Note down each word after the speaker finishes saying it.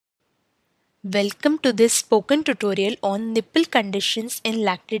Welcome to this spoken tutorial on nipple conditions in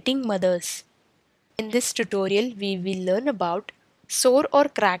lactating mothers. In this tutorial, we will learn about sore or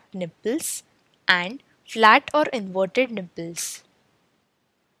cracked nipples and flat or inverted nipples.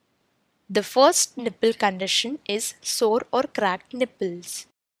 The first nipple condition is sore or cracked nipples.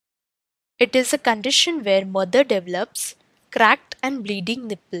 It is a condition where mother develops cracked and bleeding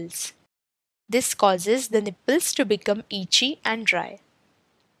nipples. This causes the nipples to become itchy and dry.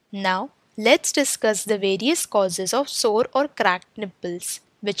 Now, let's discuss the various causes of sore or cracked nipples,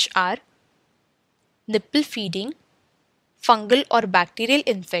 which are nipple feeding, fungal or bacterial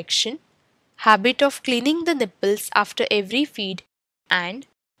infection, habit of cleaning the nipples after every feed, and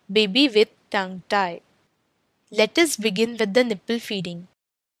baby with tongue tie. Let us begin with the nipple feeding.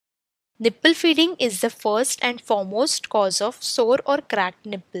 Nipple feeding is the first and foremost cause of sore or cracked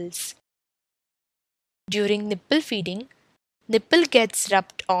nipples. During nipple feeding, nipple gets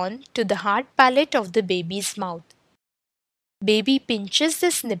rubbed on to the hard palate of the baby's mouth. Baby pinches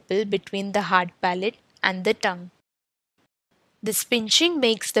this nipple between the hard palate and the tongue. This pinching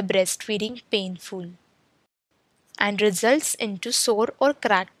makes the breastfeeding painful and results into sore or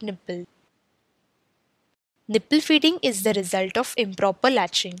cracked nipple. Nipple feeding is the result of improper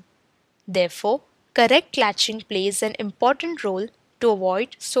latching. Therefore, correct latching plays an important role to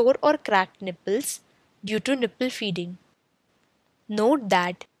avoid sore or cracked nipples due to nipple feeding. Note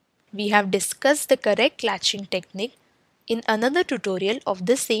that we have discussed the correct latching technique in another tutorial of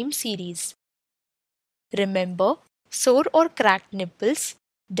the same series. Remember, sore or cracked nipples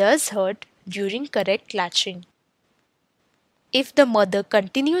does hurt during correct latching. If the mother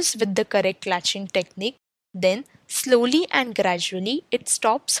continues with the correct latching technique, then slowly and gradually it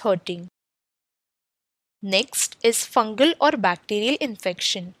stops hurting. Next is fungal or bacterial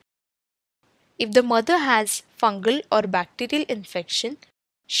infection. If the mother has fungal or bacterial infection,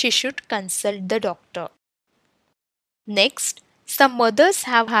 she should consult the doctor. Next, some mothers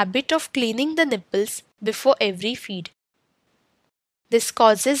have habit of cleaning the nipples before every feed. This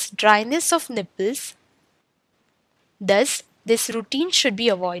causes dryness of nipples. Thus, this routine should be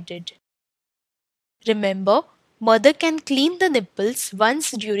avoided. Remember, mother can clean the nipples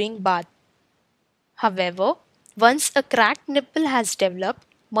once during bath. However, once a cracked nipple has developed,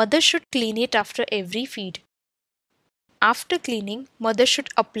 mother should clean it after every feed. After cleaning, mother should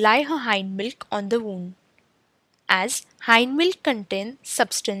apply her hind milk on the wound, as hind milk contains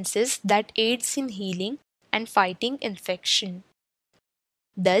substances that aids in healing and fighting infection,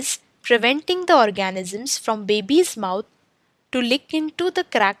 thus preventing the organisms from baby's mouth to lick into the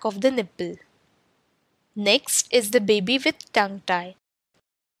crack of the nipple. Next is the baby with tongue tie.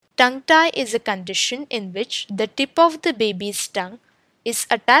 Tongue tie is a condition in which the tip of the baby's tongue is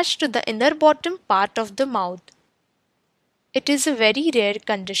attached to the inner bottom part of the mouth. It is a very rare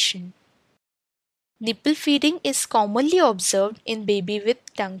condition. Nipple feeding is commonly observed in baby with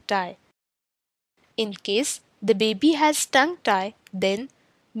tongue tie. In case the baby has tongue tie, then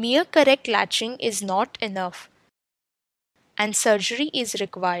mere correct latching is not enough and surgery is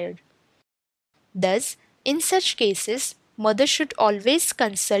required. Thus, in such cases, mother should always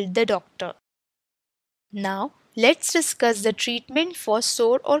consult the doctor. Now, let's discuss the treatment for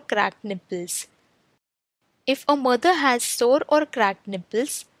sore or cracked nipples. If a mother has sore or cracked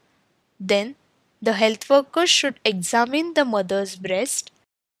nipples, then the health worker should examine the mother's breast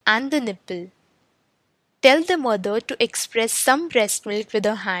and the nipple. Tell the mother to express some breast milk with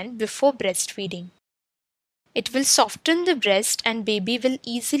her hand before breastfeeding. It will soften the breast and baby will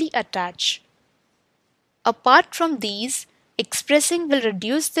easily attach. Apart from these, expressing will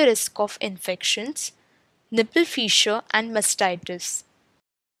reduce the risk of infections, nipple fissure and mastitis.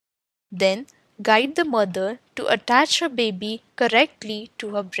 Then, guide the mother to attach her baby correctly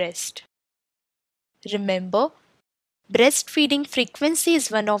to her breast. Remember, breastfeeding frequency is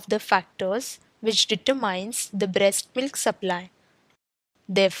one of the factors which determines the breast milk supply.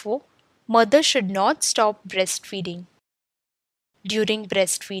 Therefore, mother should not stop breastfeeding. During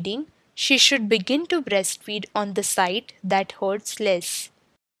breastfeeding, she should begin to breastfeed on the side that hurts less.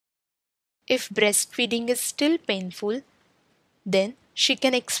 If breastfeeding is still painful, then she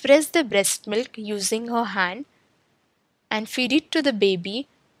can express the breast milk using her hand and feed it to the baby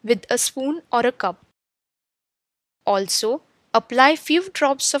with a spoon or a cup. Also, apply few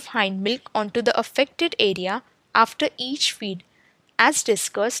drops of hind milk onto the affected area after each feed, as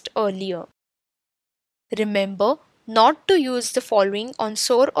discussed earlier. Remember not to use the following on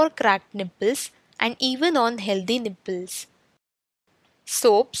sore or cracked nipples and even on healthy nipples: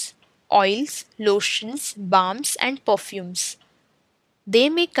 soaps, oils, lotions, balms, and perfumes. They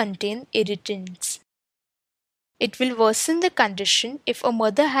may contain irritants. It will worsen the condition if a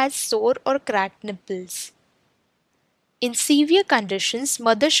mother has sore or cracked nipples. In severe conditions,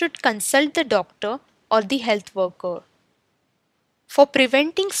 mother should consult the doctor or the health worker. For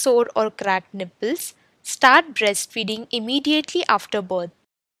preventing sore or cracked nipples, start breastfeeding immediately after birth.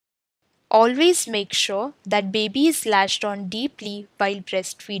 Always make sure that baby is latched on deeply while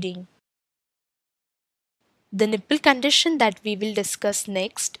breastfeeding. The nipple condition that we will discuss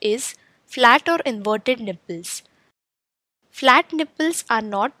next is flat or inverted nipples. Flat nipples are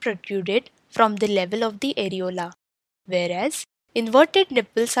not protruded from the level of the areola, whereas inverted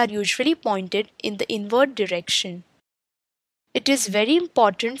nipples are usually pointed in the inward direction. It is very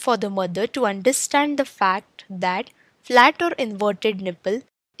important for the mother to understand the fact that flat or inverted nipple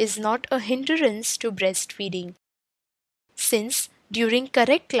is not a hindrance to breastfeeding, since during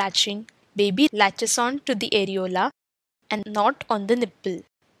correct latching, baby latches on to the areola and not on the nipple.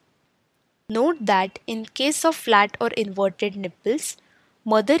 Note that in case of flat or inverted nipples,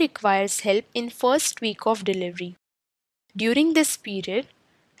 mother requires help in first week of delivery. During this period,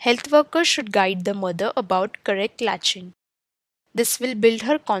 health workers should guide the mother about correct latching. This will build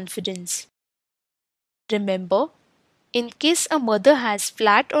her confidence. Remember, in case a mother has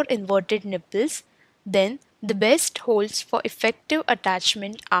flat or inverted nipples, then the best holds for effective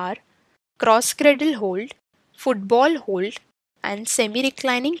attachment are cross cradle hold, football hold, and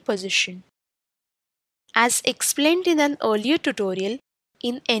semi-reclining position. As explained in an earlier tutorial,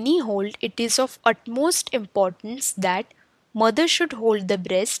 in any hold it is of utmost importance that mother should hold the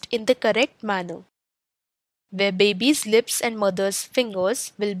breast in the correct manner, where baby's lips and mother's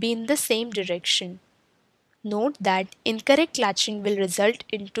fingers will be in the same direction. Note that incorrect latching will result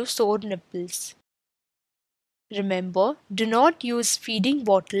into sore nipples. Remember, do not use feeding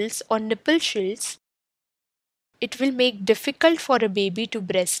bottles or nipple shields. It will make difficult for a baby to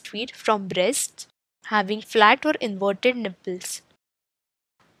breastfeed from breasts having flat or inverted nipples.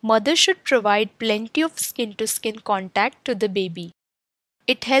 Mother should provide plenty of skin-to-skin contact to the baby.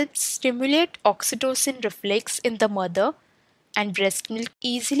 It helps stimulate oxytocin reflex in the mother and breast milk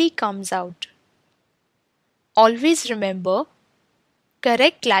easily comes out. Always remember,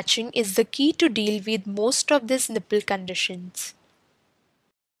 correct latching is the key to deal with most of these nipple conditions.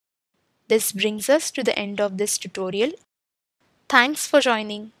 This brings us to the end of this tutorial. Thanks for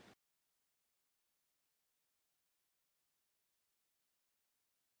joining.